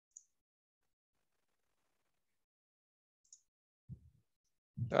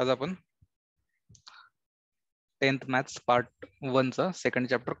आज आपण 10th maths part 1 चा second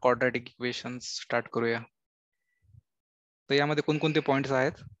chapter quadratic equations start करूया. तर यामध्ये कोणकोणते पॉइंट्स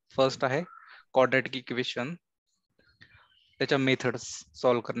आहेत? फर्स्ट आहे क्वाड्रॅटिक इक्वेशन, त्याच्या मेथड्स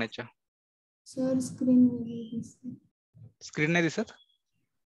सॉल्व्ह करण्याच्या. सर स्क्रीन दिसते. स्क्रीन नाही दिसत?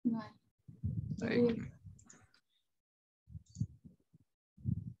 नाही. एक मिनिट.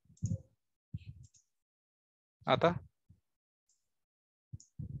 आता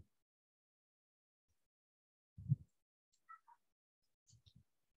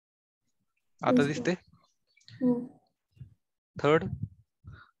आता दिसते? हो. थर्ड,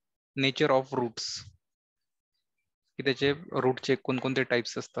 नेचर ऑफ रूट्स, की त्याचे रूटचे कोणकोणते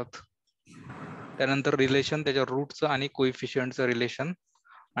टाइप्स असतात. त्यानंतर रिलेशन त्याच्या रूटचं आणि कोइफिशियंटचं रिलेशन,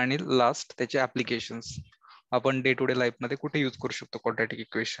 आणि लास्ट त्याचे ऍप्लिकेशन्स. आपण डे टू डे लाईफ मध्ये कुठे यूज करू शकतो क्वाड्रॅटिक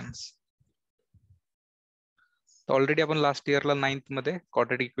इक्वेशन्स. तर ऑलरेडी आपण लास्ट इयरला 9th मध्ये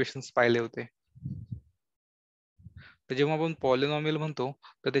क्वाड्रॅटिक इक्वेशन्स पाहिले होते. तर जेव्हा आपण पॉलिनॉमियल म्हणतो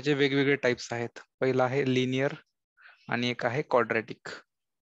तर त्याचे वेगवेगळे टाइप्स आहेत. पहिला आहे लिनियर आणि एक आहे क्वाड्रॅटिक.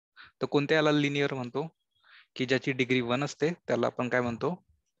 तर कोणत्या याला लिनियर म्हणतो? की ज्याची डिग्री 1 असते त्याला आपण काय म्हणतो?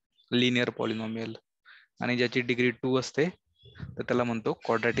 Linear polynomial. आणि ज्याची डिग्री 2 असते तर त्याला म्हणतो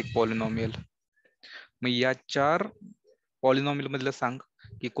क्वाड्रॅटिक पॉलिनॉमियल. मग या 4 पॉलिनॉमियल मधलं सांग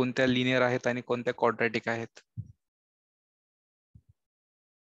की कोणत्या लिनियर आहेत आणि कोणत्या क्वाड्रॅटिक आहेत.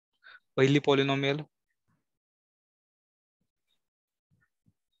 पहिली पॉलिनॉमियल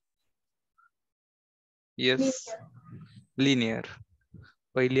येस, लिनियर.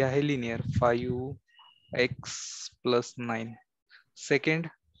 पहिली आहे linear 5x + 9. Second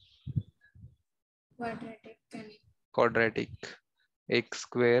quadratic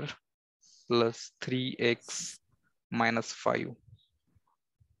x² + 3x - 5.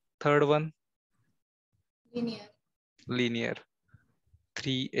 Third one linear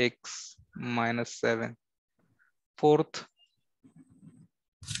 3x - 7. Fourth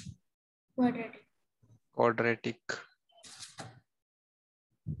quadratic.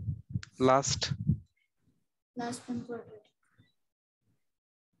 Last पण क्वाड्रॅटिक.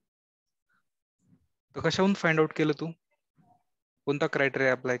 तर कशाहून फाइंड आउट केलं तू? कोणता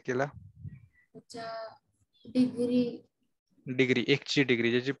क्रायटेरिया अप्लाय केला? डिग्री, x ची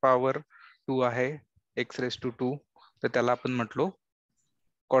डिग्री, ज्याची पॉवर 2 आहे, x⁻², तर त्याला आपण म्हटलो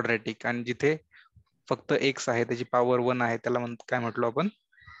क्वाड्रॅटिक. आणि जिथे फक्त x आहे, त्याची पॉवर 1 आहे, त्याला काय म्हटलो आपण?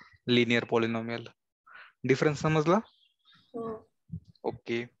 Linear polynomial. डिफरन्स समजला?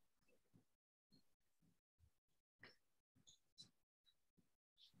 ओके.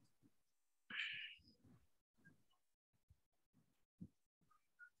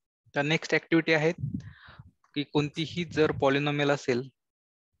 तर नेक्स्ट ऍक्टिव्हिटी आहे की कोणतीही जर पॉलिनॉमियल असेल,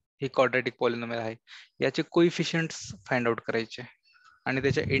 ही क्वाड्रॅटिक पॉलिनॉमियल आहे, याचे कोइफिशियंट्स फाइंड आउट करायचे आणि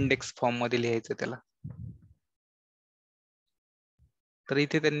त्याच्या इंडेक्स फॉर्म मध्ये लिहायचं त्याला. तर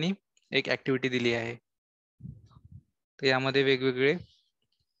इथे त्यांनी एक ऍक्टिव्हिटी दिली आहे. तर यामध्ये वेगवेगळे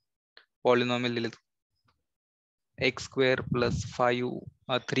पॉलिनॉमियल दिलेत. x² +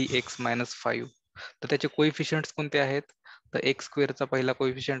 3x - 5. तर त्याचे कोइफिशियंट्स कोणते आहेत? तर x² चा पहिला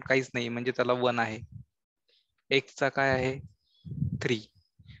कोइफिशियंट काहीच नाही, म्हणजे त्याला 1 आहे. x चा काय आहे? 3.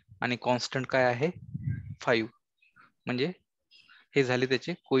 आणि कॉन्स्टंट काय आहे? 5. म्हणजे हे झाले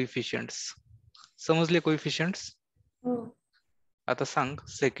त्याचे कोइफिशियंट्स. समजले कोइफिशियंट्स? आता सांग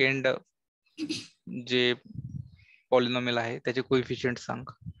सेकंड जे पॉलिनॉमियल आहे त्याचे कोइफिशियंट सांग.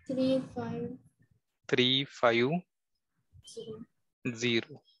 3, 5,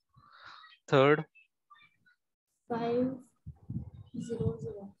 0. थर्ड 5, 0,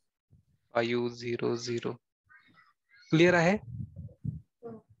 0. 5, 0, 0. क्लिअर आहे?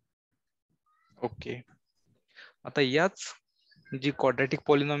 ओके. आता याच जी क्वाड्रॅटिक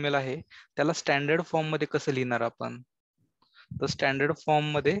पॉलिनॉमियल आहे त्याला स्टँडर्ड फॉर्म मध्ये कसं लिहिणार आपण? तर स्टँडर्ड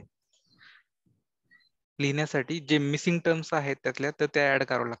फॉर्म मध्ये लिहिण्यासाठी जे मिसिंग टर्म्स आहेत त्यातल्या तर त्या ऍड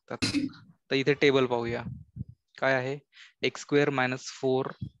कराव्या लागतात. तर इथे टेबल पाहूया. काय आहे? x² -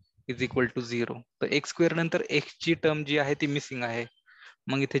 4 = 0. तर x² नंतर x ची टर्म जी आहे ती मिसिंग आहे.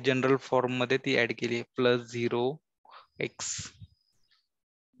 मग इथे जनरल फॉर्म मध्ये ती ऍड केली आहे +0x.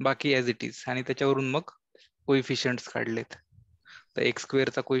 बाकी ऍज इट इज. आणि त्याच्यावरून मग कोइफिशियंट्स काढलेत. तर x²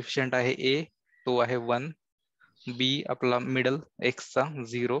 चा कोइफिशियंट आहे a, तो आहे 1. b आपला मिडल x चा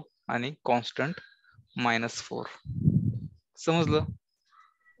 0 आणि कॉन्स्टंट -4. समजलं?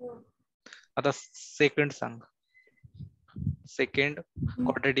 आता सेकंड सांग. सेकंड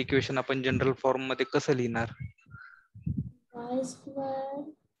क्वाड्रॅटिक इक्वेशन आपण जनरल फॉर्म मध्ये कसं लिहिणार? y²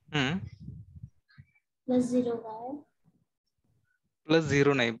 + 0y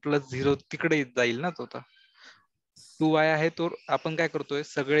 +0 नाही, +0 तिकडे जाईल ना तो. आता 2y आहे तो आपण काय करतोय,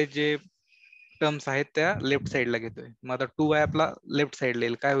 सगळे जे टर्म्स आहेत त्या लेफ्ट साइडला घेतोय. मग आता 2y आपला लेफ्ट साइडला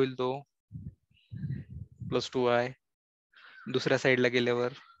येईल, काय होईल तो +2y. दुसऱ्या साइडला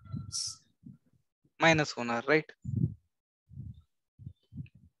गेल्यावर मायनस होणार, राईट.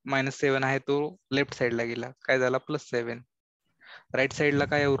 -7 आहे तो लेफ्ट साइडला गेला, काय झाला +7. राईट साइडला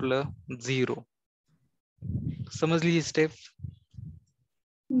काय उरलं 0. समजली ही स्टेप?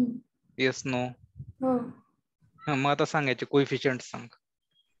 Yes no? हो. मग आता सांगायचे कोइफिशियंट सांग.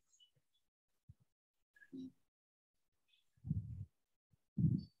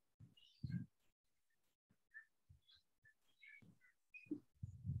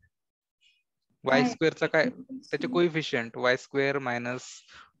 वाय स्क्वेअरचा काय त्याचे कोइफिशियंट, y²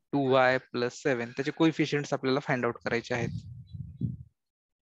 - 2y + 7 त्याचे कोइफिशियंट्स आपल्याला फाइंड आउट करायचे आहेत.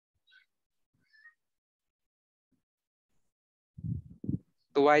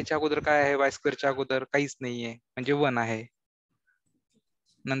 तो y च्या अगोदर काय आहे, y² च्या अगोदर काहीच नाहीये म्हणजे 1 आहे.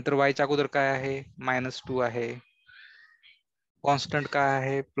 नंतर y च्या अगोदर काय आहे, -2 आहे. कॉन्स्टंट काय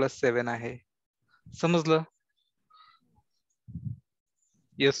आहे, +7 आहे. समजलं?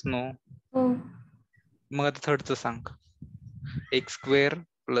 Yes no? हो. मग आता थर्डचं सांग. x²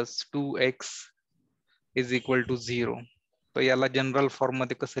 + 2x = 0. तर याला जनरल फॉर्म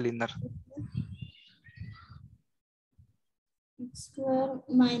मध्ये कसं लिहिणार? x² -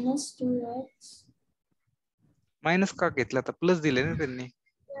 2x. मायनस का घेतला, तर प्लस दिले ना त्यांनी.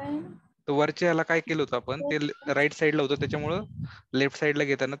 तर वरच्या याला काय केलं होतं आपण, ते राईट साईडला होतं त्याच्यामुळं लेफ्ट साईडला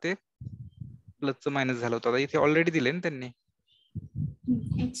घेताना ते प्लसचं मायनस झालं होतं. आता इथे ऑलरेडी दिले ना त्यांनी.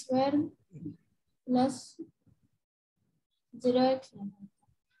 x² +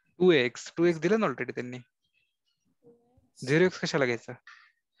 0x. 2x दिलं ना ऑलरेडी त्यांनी. 0x कशाला घ्यायचा?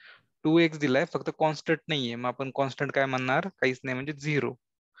 2x दिलाय, फक्त कॉन्स्टंट नाहीये. मग आपण कॉन्स्टंट काय म्हणणार, काहीच नाही म्हणजे 0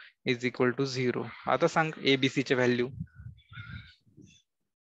 = 0. आता सांग ABC च्या व्हॅल्यू.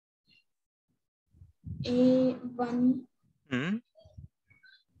 A1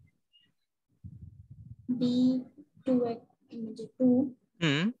 B2x म्हणजे 2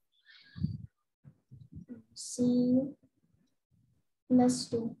 C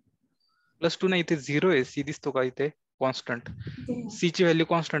 +2. +2 नाही, इथे 0 आहे. C दिसतो का इथे? कॉन्स्टंट. C ची व्हॅल्यू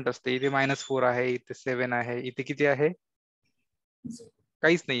कॉन्स्टंट असते. इथे -4 आहे, इथे 7 आहे, इथे किती आहे?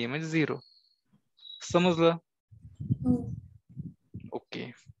 काहीच नाहीये म्हणजे 0. समजलं?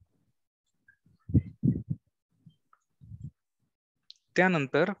 ओके.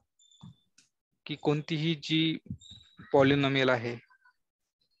 त्यानंतर की कोणतीही जी पॉलिनॉमियल आहे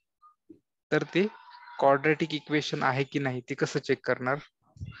तर ते क्वाड्रॅटिक इक्वेशन आहे की नाही ते कसं चेक करणार?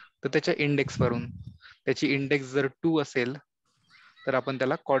 तर त्याच्या इंडेक्स वरून. त्याची इंडेक्स जर 2 असेल तर आपण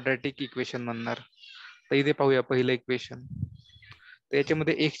त्याला क्वाड्रॅटिक इक्वेशन म्हणणार. तर इथे पाहूया पहिलं इक्वेशन. तर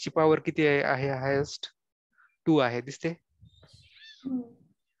याच्यामध्ये x ची पॉवर किती आहे हायेस्ट? 2 आहे, दिसते.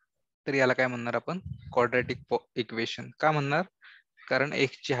 तर याला काय म्हणणार आपण? Quadratic equation. का म्हणणार? कारण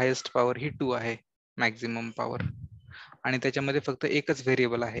x ची हायेस्ट पॉवर ही 2 आहे, मॅक्झिमम पॉवर. आणि त्याच्यामध्ये फक्त एकच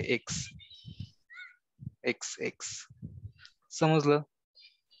व्हेरिएबल आहे x. समजलं?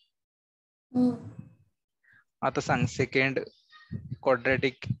 आता सांग सेकंड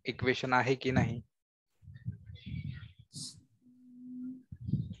क्वाड्रॅटिक इक्वेशन आहे की नाही?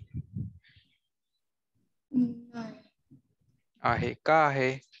 आहे. का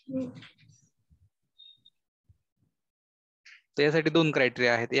आहे? त्यासाठी 2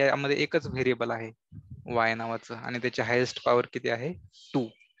 क्रायटेरिया आहेत. यामध्ये एकच व्हेरिएबल आहे y नावाचं आणि त्याची हायेस्ट पॉवर किती आहे? 2.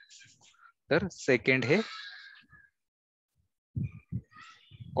 तर सेकंड हे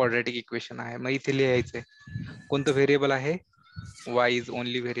क्वाड्रॅटिक इक्वेशन आहे. मग इथे लिहायचंय कोणतं व्हेरिएबल आहे? y is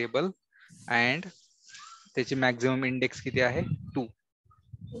only variable and त्याची मॅक्झिमम इंडेक्स किती आहे? 2.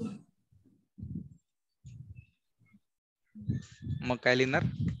 मग काय लिहिणार?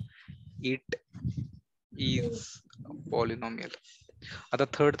 It is polynomial. आता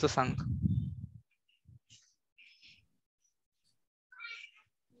थर्डचं सांग.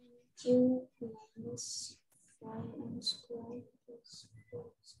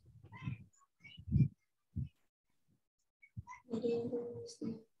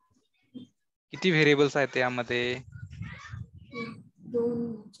 किती व्हेरिएबल्स आहेत यामध्ये?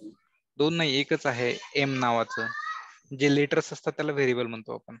 2 नाही, एकच आहे, m नावाचं. जे लेटर्स असतात त्याला व्हेरिएबल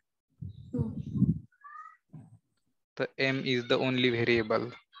म्हणतो आपण. तर m is the only variable.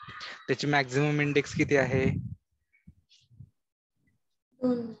 त्याची मॅक्झिमम इंडेक्स किती आहे?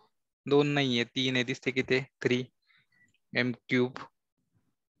 2 नाहीये, 3 आहे, दिसते किती? 3 m³.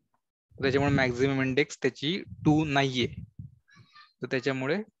 त्याच्यामुळे मॅक्झिमम इंडेक्स त्याची 2 नाहीये. तर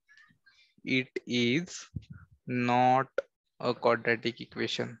त्याच्यामुळे it is not a quadratic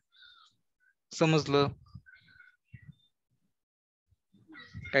equation. समजलं?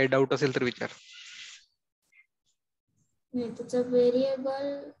 काही डाऊट असेल तर विचार. नाही, त्याचा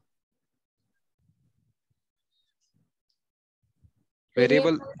व्हेरिएबल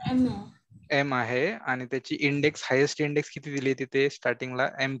व्हेरिएबल एम आहे. एम आहे आणि त्याची इंडेक्स हायेस्ट इंडेक्स किती दिली तिथे स्टार्टिंगला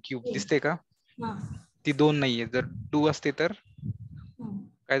एम क्यूब ए. दिसते का? हा. ती 2 नाहीये. जर 2 असते तर हा.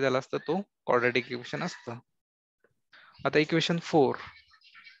 काय झालं असतं, तो क्वाड्रॅटिक इक्वेशन असतं. आता इक्वेशन 4,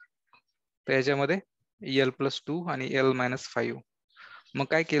 तर याच्यामध्ये l+2 आणि l-5. मग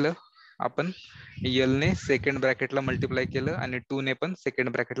काय केलं आपण, l ने सेकंड ब्रॅकेटला मल्टिप्लाय केलं आणि 2 ने पण सेकंड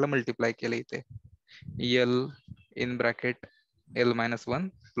ब्रॅकेटला मल्टिप्लाय केलं. इथे l in bracket l-1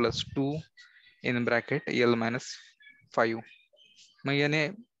 plus 2 in bracket l-5. मग याने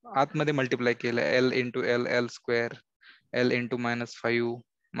आतमध्ये मल्टिप्लाय केलं, l into l, l square, l into -5,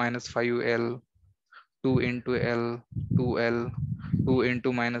 -5l, 2 into l, 2l, 2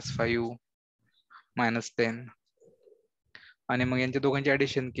 into -5, -10. आणि मग यांच्या दोघांची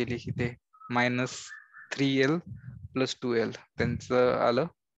ऍडिशन केली इथे, -3l प्लस 2l, त्यांचं आलं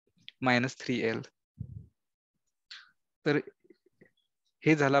 -3l. तर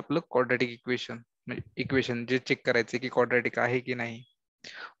हे झालं आपलं क्वाड्रॅटिक इक्वेशन, म्हणजे इक्वेशन जे चेक करायचे की क्वाड्रॅटिक आहे की नाही.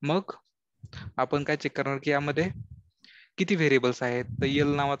 मग आपण काय चेक करणार की यामध्ये किती व्हेरिएबल्स आहेत. तर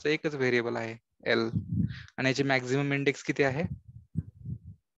एल नावाचा एकच व्हेरिएबल आहे, एल, आणि याची मॅक्झिमम इंडेक्स किती आहे,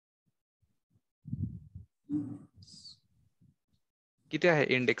 किती आहे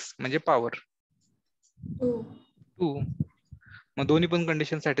इंडेक्स म्हणजे पॉवर 2. मग दोन्ही पण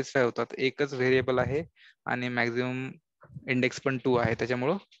कंडिशन सॅटिस्फाय होतात. एकच व्हेरिएबल आहे आणि मॅक्झिमम इंडेक्स पण 2 आहे,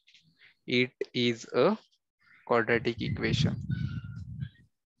 त्याच्यामुळं it is a quadratic equation.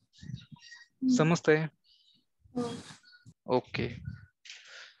 समजतंय? ओके.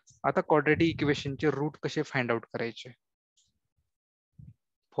 आता क्वाड्रॅटिक इक्वेशनचे रूट कसे फाइंड आउट करायचे.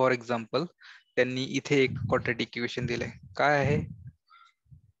 फॉर एक्झाम्पल, त्यांनी इथे एक क्वाड्रॅटिक इक्वेशन दिलंय. काय आहे,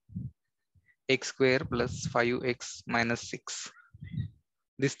 x² + 5x - 6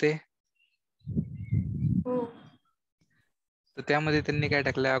 दिसते. तर त्यामध्ये त्यांनी काय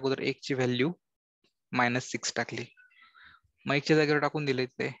टाकलं, अगोदर x ची व्हॅल्यू -6 टाकली. मग x च्या जागेवर टाकून दिले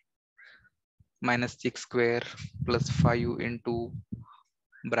ते -6² + 5 इंटू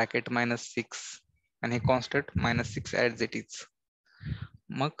ब्रॅकेट -6 आणि हे कॉन्स्टंट -6 ॲज इट इज.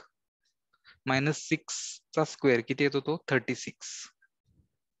 मग -6 चा स्क्वेअर किती येतो, तो 36,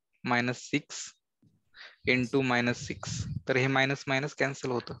 -6 इंटू -6. तर हे मायनस मायनस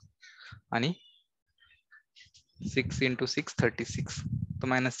कॅन्सल होतं आणि 6 इंटू 6 36. तर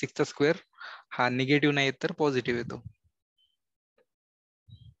 -6 चा स्क्वेअर हा निगेटिव्ह नाही येत तर पॉझिटिव्ह येतो.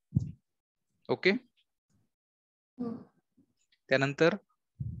 ओके. त्यानंतर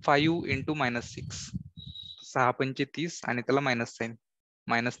 5 इंटू -6, 6 पंचे 30 आणि त्याला मायनस साइन,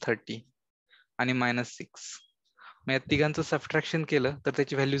 -30 आणि -6. मग या तिघांचं सबट्रॅक्शन केलं तर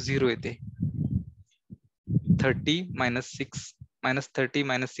त्याची व्हॅल्यू 0 येते. 30 - 6, -30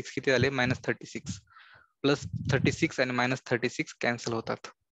 - 6 किती झाले, -36, प्लस 36 आणि -36 कॅन्सल होतात.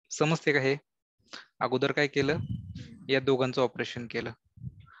 समजते का हे? अगोदर काय केलं, या दोघांचं ऑपरेशन केलं.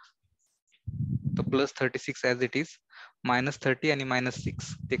 तर +36 ॲज इट इज, -30 आणि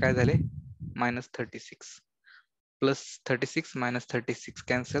 -6 ते काय झाले, -36, प्लस 36 -36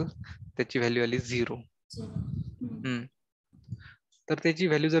 कॅन्सल, त्याची व्हॅल्यू आली 0. तर त्याची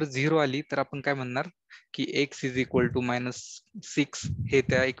व्हॅल्यू जर 0 आली तर आपण काय म्हणणार की x इज इक्वल टू -6 हे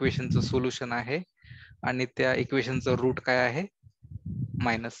त्या इक्वेशनचं सोल्युशन आहे आणि त्या इक्वेशनचं रूट काय आहे,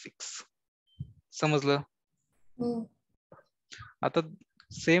 -6. समजलं? आता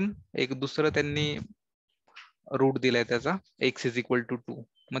सेम एक दुसरं त्यांनी रूट दिलाय त्याचा, x इज इक्वल टू 2.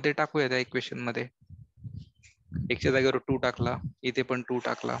 मग ते टाकूया त्या इक्वेशन मध्ये. x च्या जागेवर 2 टाकला, इथे पण 2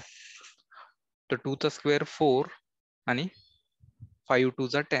 टाकला. तर 2 चा स्क्वेअर 4 आणि 5 2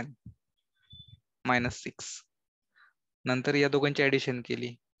 जा 10, -6. नंतर या दोघांची ऍडिशन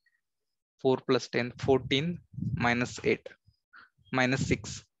केली, 4 + 10 14, -8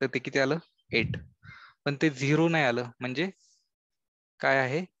 -6, तर ते किती आलं, 8. पण ते 0 नाही आलं, म्हणजे काय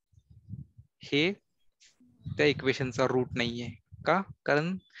आहे, हे त्या इक्वेशनचा रूट नाहीये. का?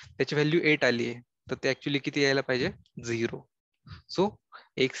 कारण त्याची व्हॅल्यू 8 आली आहे, तर ते ऍक्च्युली किती यायला पाहिजे, 0. So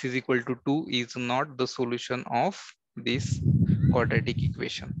x is equal to 2 is not the solution of this quadratic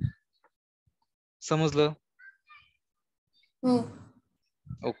equation. समजलं?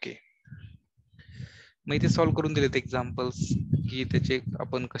 ओके. मग इथे सॉल्व्ह करून दिलेत एक्झाम्पल्स की त्याचे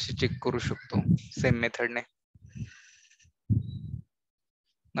आपण कसे चेक करू शकतो सेम मेथडने.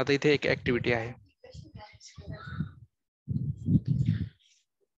 आता इथे एक ऍक्टिव्हिटी आहे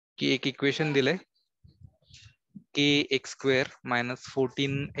की एक इक्वेशन दिलंय की x² -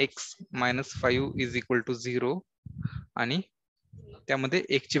 14x - 5 is equal to 0 आणि त्यामध्ये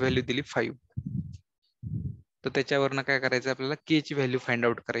x ची व्हॅल्यू दिली 5. तर त्याच्यावरनं काय करायचं आपल्याला k ची व्हॅल्यू फाइंड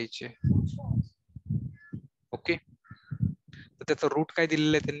आउट करायची आहे. ओके, तर त्याचं रूट काय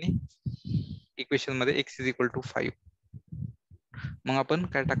दिलेलं आहे त्यांनी इक्वेशन मध्ये x इज इक्वल टू 5. मग आपण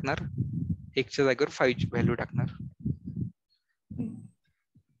काय टाकणार, x च्या जागेवर 5 ची व्हॅल्यू टाकणार.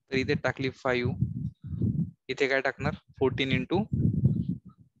 तर इथे टाकली 5, इथे काय टाकणार 14 इंटू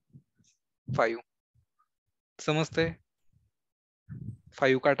 5. समजतंय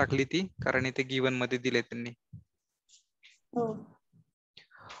 5 का टाकली ती, कारण इथे गिवन मध्ये दिले त्यांनी. हो.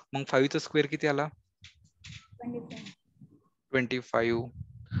 मग 5 चा स्क्वेअर किती आला 25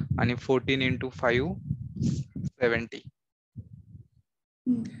 आणि 14 इंटू 5 70.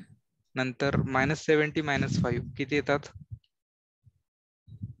 नंतर -70 -5 किती येतात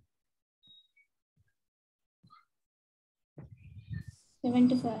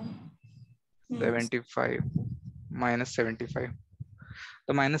 75 75 -75.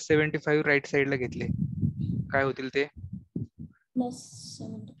 तर -75 राईट साइडला घेतले काय होतील ते प्लस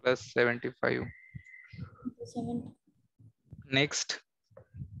 70 +75. 70 नेक्स्ट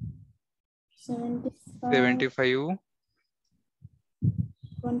 75 75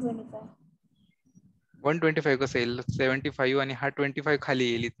 125 125 कसं येईल 75 आणि हा 25 खाली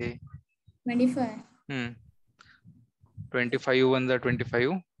येईल इथे. 25 25 1 जा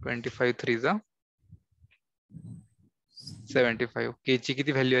 25, 25 3 जा 75. के ची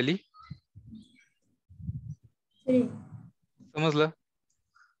किती व्हॅल्यू आली 3. समजलं.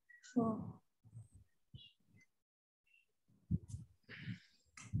 हो.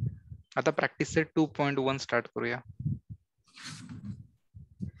 आता प्रॅक्टिस सेट 2.1 स्टार्ट करूया.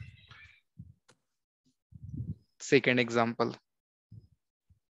 Second example,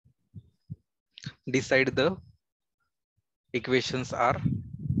 decide the equations R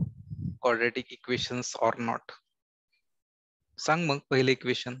quadratic equations or not. सांग मग पहिले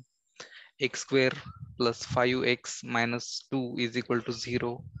equation x² + 5x - 2 =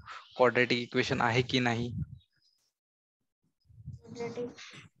 0 quadratic equation आहे की नाही. क्वाड्रॅटिक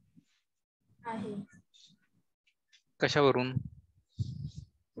आहे. कशावरून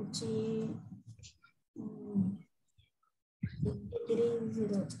त्याची डिग्री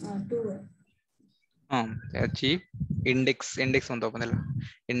 2 आहे. त्याची इंडेक्स म्हणतो आपण त्याला,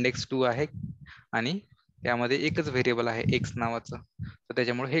 इंडेक्स 2 आहे आणि त्यामध्ये एकच व्हेरिएबल आहे x नावाचं, तर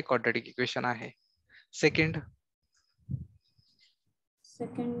त्याच्यामुळे हे क्वाड्रॅटिक इक्वेशन आहे. सेकंड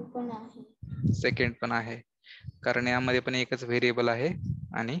पण आहे कारण यामध्ये पण एकच व्हेरिएबल आहे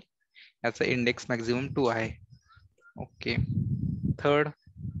आणि याचा इंडेक्स मॅक्झिमम 2 आहे. ओके, थर्ड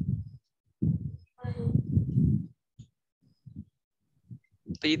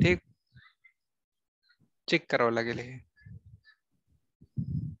तर इथे चेक करावं लागेल हे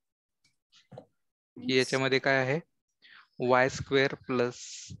की याच्यामध्ये काय आहे y² +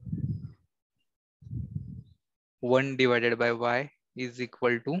 1 / y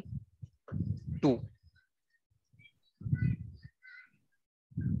 = 2.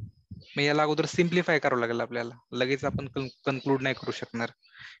 मग याला अगोदर सिम्प्लिफाय करावं लागेल आपल्याला, लगेच आपण कन्क्लूड नाही करू शकणार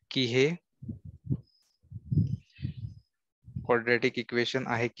की हे क्वाड्रॅटिक इक्वेशन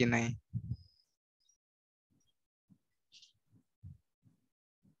आहे की नाही.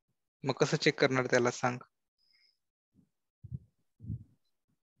 मग कसं चेक करणार त्याला सांग.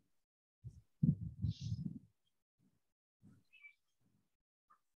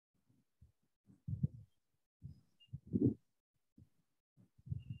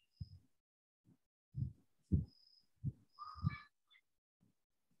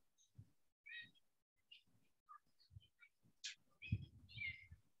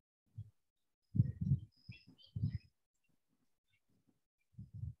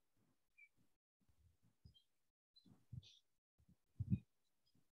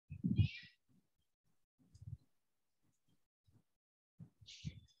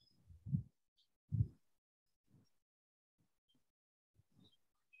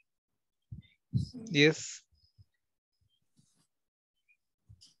 येस,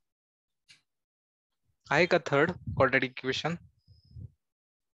 आहे का थर्ड क्वाड्रॅटिक इक्वेशन.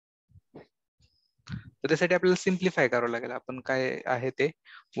 तर त्यासाठी आपल्याला सिम्प्लिफाय करावं लागेल. आपण काय आहे ते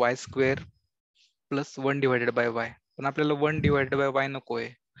y² + 1 / y, पण आपल्याला 1 / y नको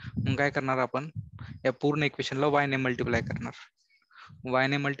आहे. मग काय करणार आपण या पूर्ण इक्वेशनला y ने मल्टिप्लाय करणार. y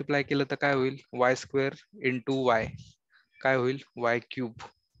ने मल्टिप्लाय केलं तर काय होईल y² × y काय होईल y³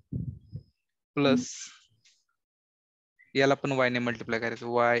 प्लस याला पण y ने मल्टिप्लाय करायचं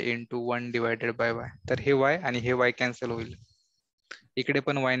y × 1 / y. तर हे y आणि हे y कॅन्सल होईल. इकडे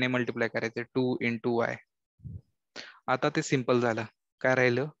पण y ने मल्टिप्लाय करायचे 2 × y. आता ते सिंपल झालं. काय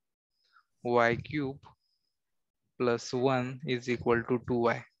राहिलं y³ +1 is equal to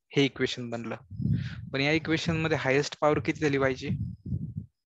 2y. हे इक्वेशन बनलं. पण या इक्वेशन मध्ये हायेस्ट पॉवर किती झाली पाहिजे?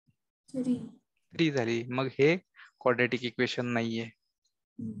 3. 3 झाली. मग हे क्वाड्रॅटिक इक्वेशन नाहीये.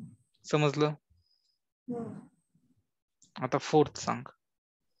 समजलं? हो. आता फोर्थ सांग.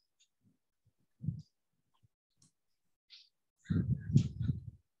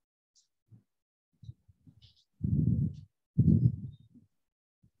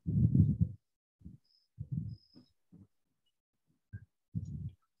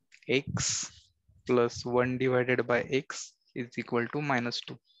 x plus 1 divided by x is equal to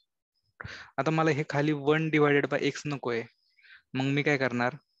 -2. आता मला हे खाली 1 divided by x नकोय. मग मी काय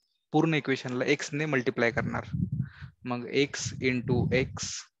करणार? पूर्ण इक्वेशनला x ने मल्टिप्लाय करणार. मग x into x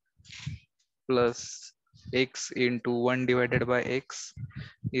plus x into 1 divided by x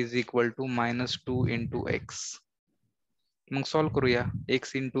is equal to -2 into x. मग सॉल्व करूया.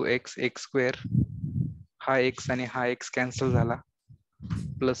 x into x, x square, हा x आणि हा x कॅन्सल झाला.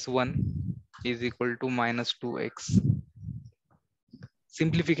 +1 is equal to -2x.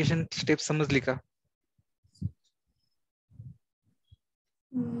 Simplification step समजली का?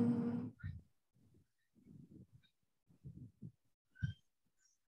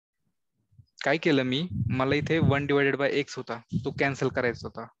 काय केलं मी? मला इथे 1 डिवायडेड बाय x होता, तो कॅन्सल करायचा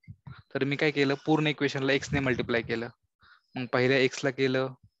होता. तर मी काय केलं? पूर्ण इक्वेशनला x ने मल्टिप्लाय केलं. मग पहिल्या x ला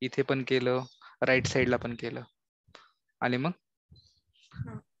केलं, इथे पण केलं, राईट साइडला पण केलं. आणि मग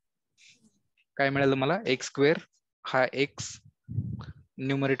काय मिळालं मला? x स्क्वेअर, हा x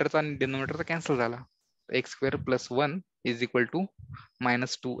न्यूमरेटरचा आणि डिनोमिनेटरचा कॅन्सल झाला. x square +1 is equal to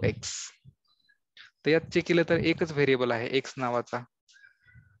 -2x. तर यात चेक केलं तर एकच व्हेरिएबल आहे x नावाचा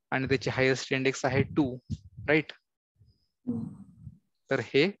आणि त्याची हायेस्ट इंडेक्स आहे 2, राईट? तर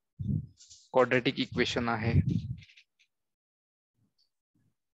हे क्वाड्रॅटिक इक्वेशन आहे.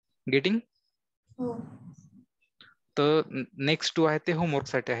 गेटिंग? हो. तर नेक्स्ट 2 आहे ते होमवर्क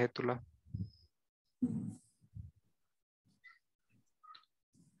साठी आहे तुला.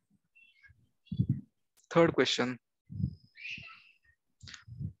 थर्ड क्वेश्चन,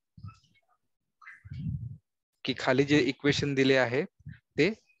 की खाली जे इक्वेशन दिले आहे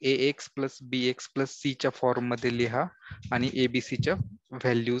ते ax plus bx plus c च्या फॉर्म मध्ये लिहा आणि abc च्या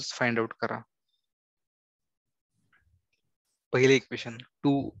व्हॅल्यूज फाइंड आउट करा. पहिले equation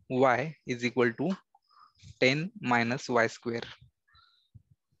 2y is equal to 10 minus y square.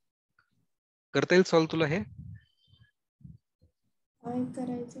 करता येईल सॉल्व तुला हे? काय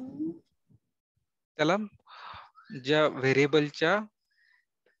करायचं? त्याला ज्या व्हेरिएबलच्या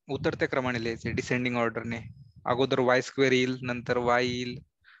उतरत्या क्रमाने लिहायचे, डिसेंडिंग ऑर्डरने. अगोदर y स्क्वेअर येईल, नंतर y येईल,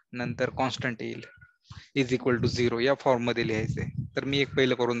 नंतर कॉन्स्टंट येईल. इज इक्वल टू 0 या फॉर्म मध्ये लिहायचे. तर मी एक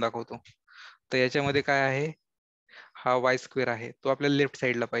पहिलं करून दाखवतो. तर याच्यामध्ये काय आहे? हा y स्क्वेअर आहे, तो आपल्याला लेफ्ट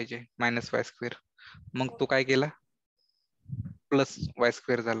साइडला पाहिजे, -y स्क्वेअर. मग तो काय केला? प्लस y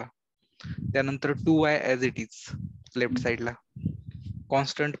स्क्वेअर झाला. त्यानंतर 2y as it is left साइडला.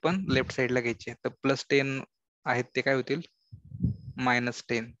 कॉन्स्टंट पण लेफ्ट साइडला घ्यायचे. तर +10 आहेत ते काय होतील?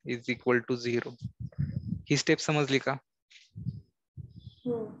 -10 is equal to 0. He step समजली का?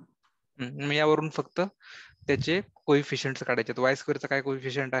 हो. मग यावरून फक्त त्याचे कोइफिशियंट्स काढायचे. y स्क्वेअरचा काय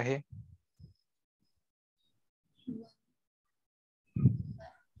कोइफिशियंट आहे?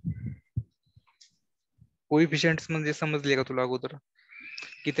 कोइफिशियंट्स म्हणजे समजले का तुला अगोदर?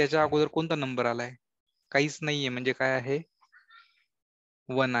 की त्याच्या अगोदर कोणता नंबर आलाय? काहीच नाहीये, म्हणजे काय आहे?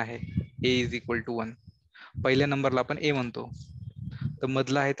 1 आहे. a is equal to 1. पहिल्या नंबरला आपण a म्हणतो, तर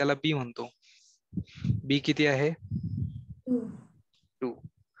मधला आहे त्याला b म्हणतो. b किती आहे? 2.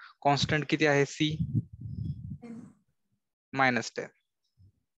 कॉन्स्टंट किती आहे? c -10.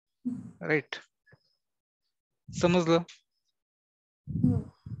 राईट? समजलं?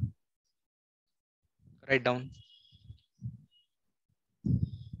 Right down.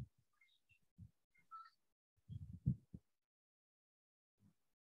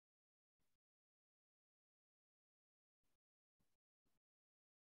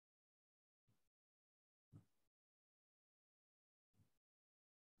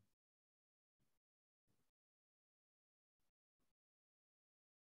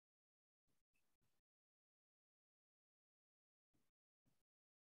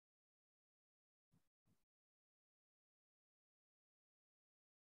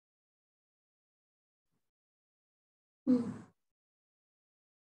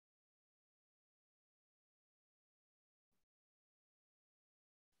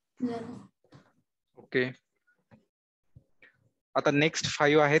 ओके. आता नेक्स्ट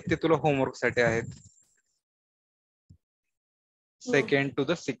 5 आहेत ते तुला होमवर्क साठी आहेत. 2nd to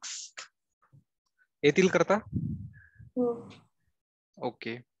the 6th येतील करता?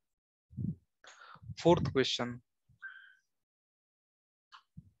 ओके. 4th क्वेश्चन,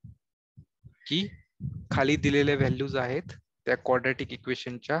 की खाली दिलेल्या व्हॅल्यूज आहेत त्या क्वाड्रॅटिक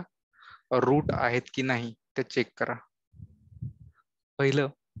इक्वेशनच्या रूट आहेत की नाही ते चेक करा. पहिलं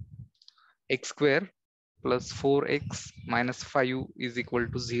x² + 4x - 5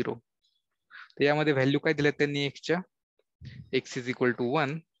 = 0. तर यामध्ये व्हॅल्यू काय दिल्यात त्यांनी एक्सच्या, x =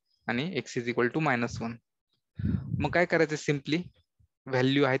 1 आणि x = -1. मग काय करायचं, सिम्पली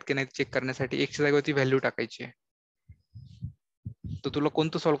व्हॅल्यू आहेत की नाही चेक करण्यासाठी x च्या जागेवरती व्हॅल्यू टाकायची आहे. तर तुला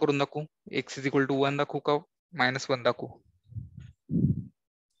कोणतं सॉल्व्ह करून दाखवू, x = 1 दाखवू का -1 दाखवू?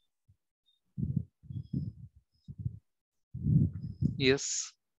 येस,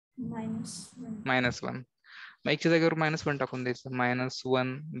 -1. -1. मग x च्या जागेवर -1 टाकून द्यायचं.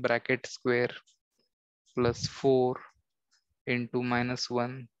 -1 ब्रॅकेट स्क्वेअर + 4 ×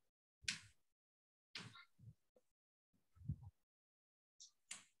 -1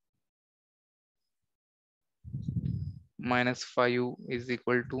 -5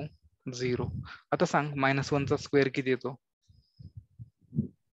 = 0. आता सांग -1 चा स्क्वेअर किती येतो?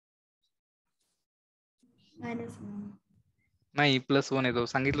 -1. नाही, +1 येतो.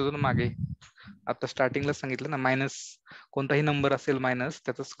 सांगितलं होतं ना मागे, आता स्टार्टिंगला सांगितलं ना, मायनस कोणताही नंबर असेल मायनस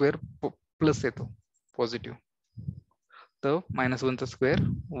त्याचा स्क्वेअर प्लस येतो, पॉझिटिव्ह. तर -1 चा स्क्वेअर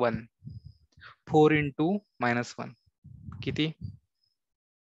 1. 4 × -1 किती?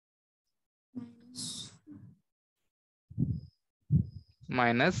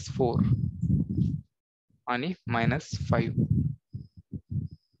 -4 आणि -5.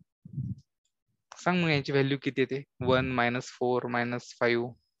 सांग मग याची व्हॅल्यू किती येते? 1 -4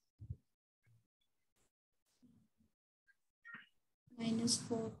 -5.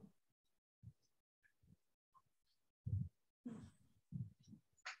 -4.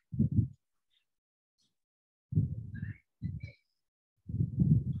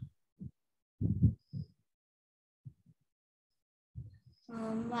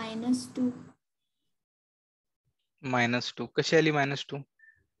 -2. -2 कशी आली -2?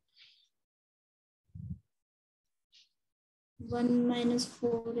 1 -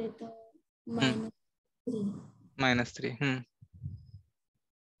 4 येतं -3. -3. मायनस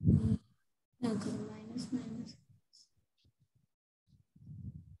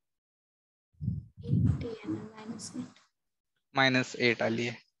मायनस 8 -8 आली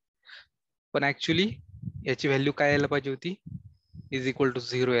आहे. पण ऍक्च्युली याची व्हॅल्यू काय यायला पाहिजे होती? =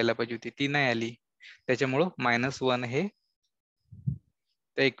 0 यायला पाहिजे होती, ती नाही आली. त्याच्यामुळं -1 हे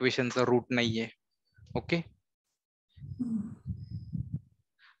त्या इक्वेशनचा रूट नाहीये. ओके,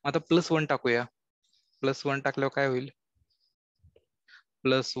 आता +1 टाकूया. +1 टाकल्यावर काय होईल?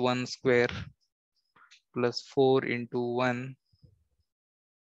 +1² + 4 × 1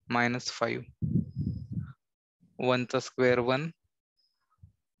 -5. 1 चा स्क्वेअर 1,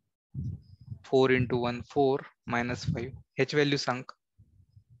 4 × 1 4 -5. ह्याची व्हॅल्यू सांग.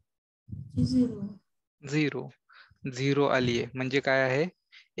 0. 0 आली आहे, म्हणजे काय आहे?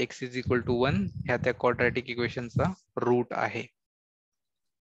 x = 1 ह्या त्या क्वाड्रॅटिक इक्वेशनचा रूट आहे.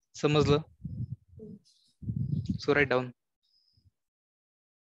 समजलं? So right down.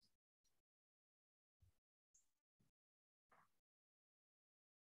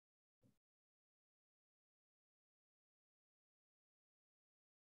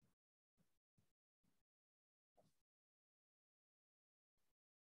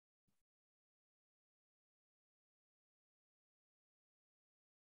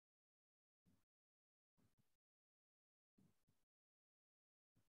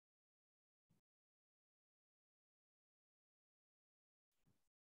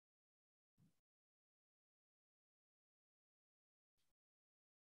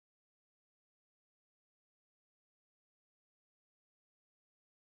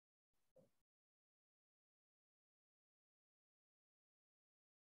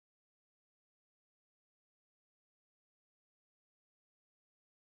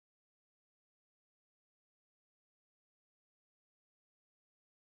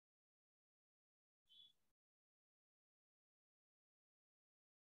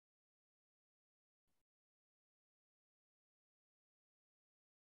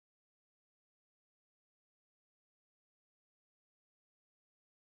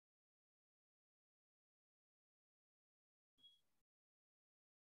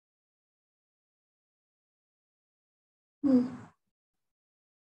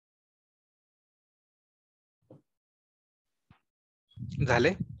 झाले?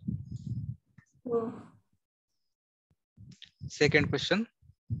 हो. सेकंड क्वेश्चन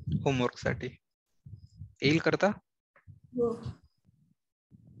होमवर्क साठी येईल करता? हो.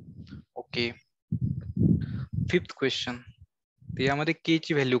 ओके. 5th क्वेश्चन, यामध्ये k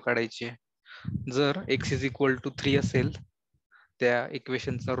ची व्हॅल्यू काढायची आहे. जर x = 3 असेल त्या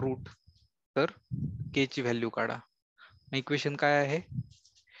इक्वेशनचा रूट तर के ची व्हॅल्यू काढा. इक्वेशन काय आहे?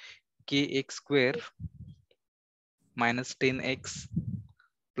 के x square minus 10x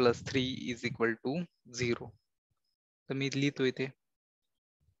plus 3 is equal to 0. तर मी लिहितो इथे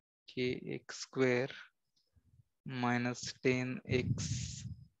के x square minus 10x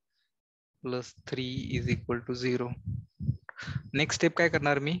plus 3 is equal to 0. Next step काय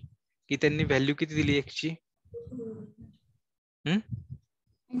करणार मी, की त्यांनी व्हॅल्यू किती दिली x ची?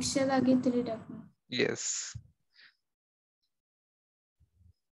 एक्सच्या जागी 3 टाकणार. येस.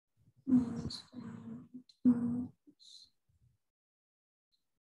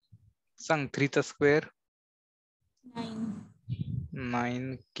 सांग 3 चा square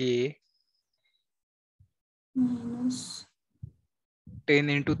 9k minus 10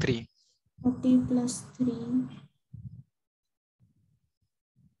 into 3. 40 plus 3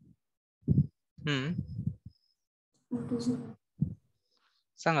 into 0.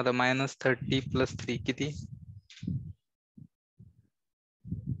 सांग आता मायनस 30 प्लस 3 किती?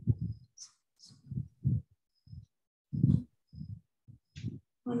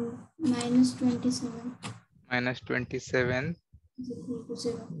 Minus 27 minus 27 is equal to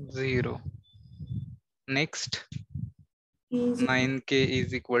 0. 0. Next K is equal 9k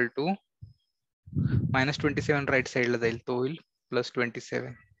is equal to minus 27 right साईडला जाईल, तो होईल प्लस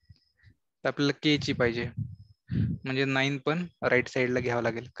 27. तर आपल्याला के ची पाहिजे, म्हणजे 9 पण राईट साईडला घ्यावा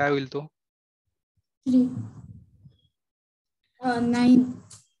लागेल. काय होईल तो? 3. 9.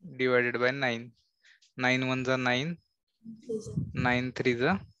 Divided by 9. 9 1 जा 9, 9 3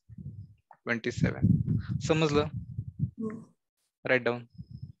 जा 27. समजलं? Right down.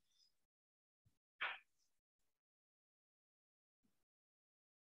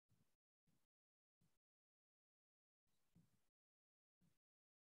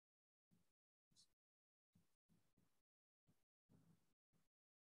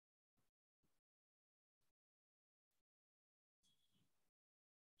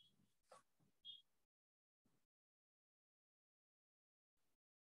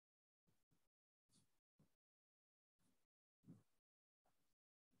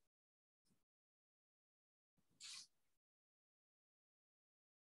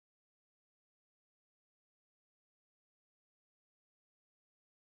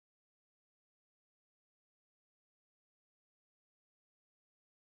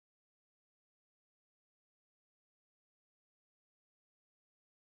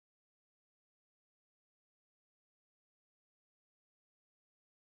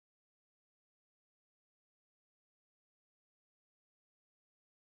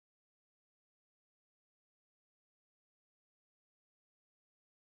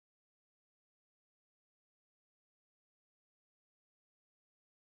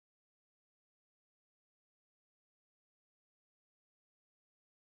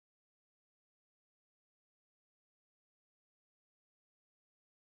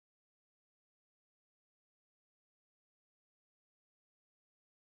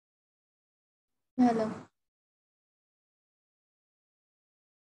 झालं.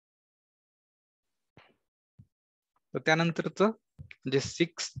 तर त्यानंतरचं जे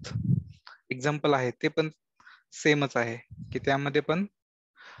 6th एक्झाम्पल आहे ते पण सेमच आहे, की त्यामध्ये पण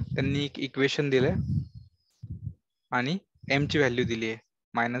त्यांनी एक इक्वेशन दिलंय आणि m ची व्हॅल्यू दिली आहे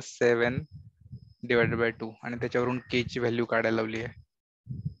 -7 डिवायडेड बाय 2 आणि त्याच्यावरून k ची व्हॅल्यू काढायला लावली आहे.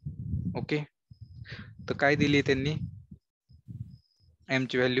 ओके, तर काय दिली आहे त्यांनी? m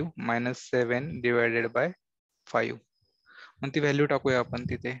ची व्हॅल्यू -7 डिवायडेड बाय 5. मग ती व्हॅल्यू टाकूया आपण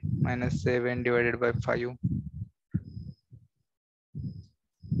तिथे, -7 डिवायडेड बाय 5.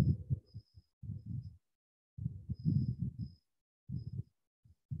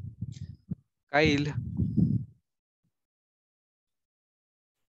 काय येईल?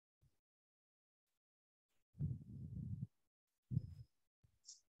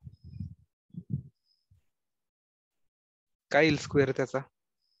 काय येईल स्क्वेअर त्याचा?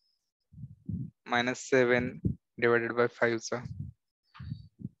 -7 डिवायडेड बाय 5 चा.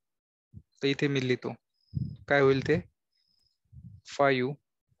 तर इथे मी लिहितो, काय होईल ते? 5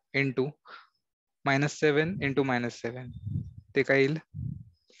 इंटू -7 इंटू -7, ते काय येईल?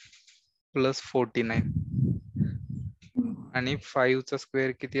 +49. आणि 5 चा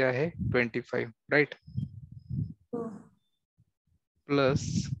स्क्वेअर किती आहे? 25, राईट?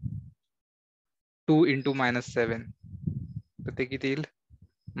 प्लस 2 इंटू -7, तर ते किती येईल?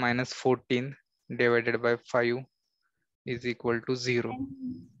 -14 divided by 5 is equal to 0.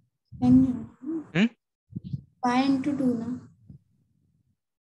 5 into 2 ना.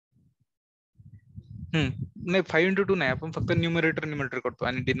 नाही, 5 into 2 नाही, आपण फक्त न्यूमरेटर करतो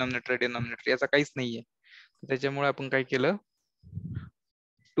आणि डिनॉमिनेटर याचा काहीच नाहीये. त्याच्यामुळे आपण काय केलं,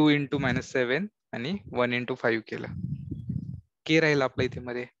 2 इंटू -7 आणि 1 इंटू 5 केलं. के राहील आपल्या इथे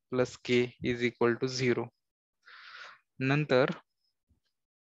मध्ये plus K is equal to 0. नंतर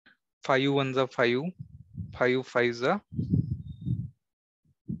 5 1 जा 5, 5 5 जा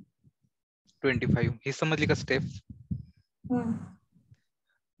 25. ही समजली का स्टेप? हा.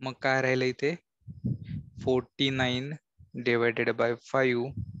 मग काय राहिलं इथे 49 divided by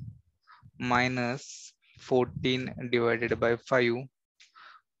 5 minus 14 divided by 5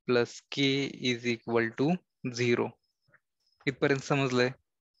 plus K is equal to 0. इथपर्यंत समजलंय?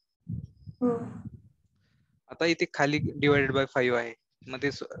 हो. आता इथे खाली डिवायडेड बाय 5 आहे, मग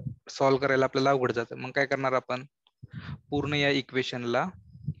ते सॉल्व्ह करायला आपल्याला अवघड जातं. मग काय करणार आपण, पूर्ण या इक्वेशनला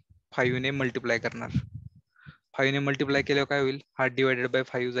 5 ने मल्टिप्लाय करणार. 5 ने मल्टिप्लाय केल्यावर काय होईल, हा डिवायडेड बाय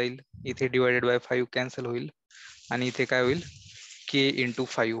 5 जाईल, इथे डिवायडेड बाय 5 कॅन्सल होईल आणि इथे काय होईल के इंटू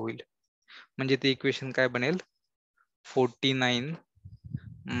 5 होईल. म्हणजे ते इक्वेशन काय बनेल 49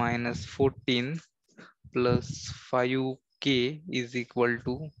 minus 14 plus 5k is equal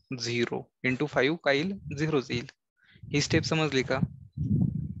to 0 into 5 काय येईल 0 येईल. ही स्टेप समजली का?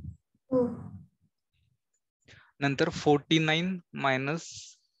 हो. नंतर 49 मायनस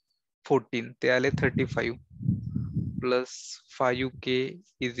 14 ते आले 35 plus 5k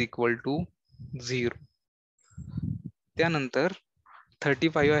is equal to 0. त्यानंतर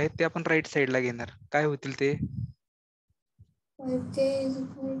 35 आहेत ते आपण राईट साईडला घेणार. काय होतील ते 5k is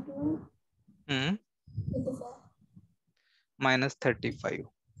equal to 35. Minus 35.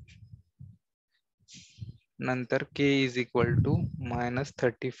 नंतर k is equal to minus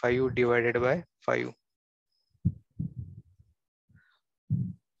 35 divided by 5.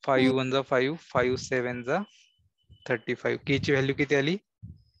 5 1 जा 5, 5 7 जा 35. k ची व्हॅल्यू किती आली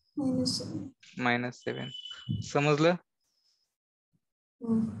 -7. -7. समजलं?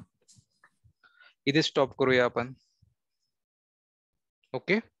 हो. इथे स्टॉप करूया आपण.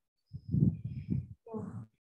 ओके.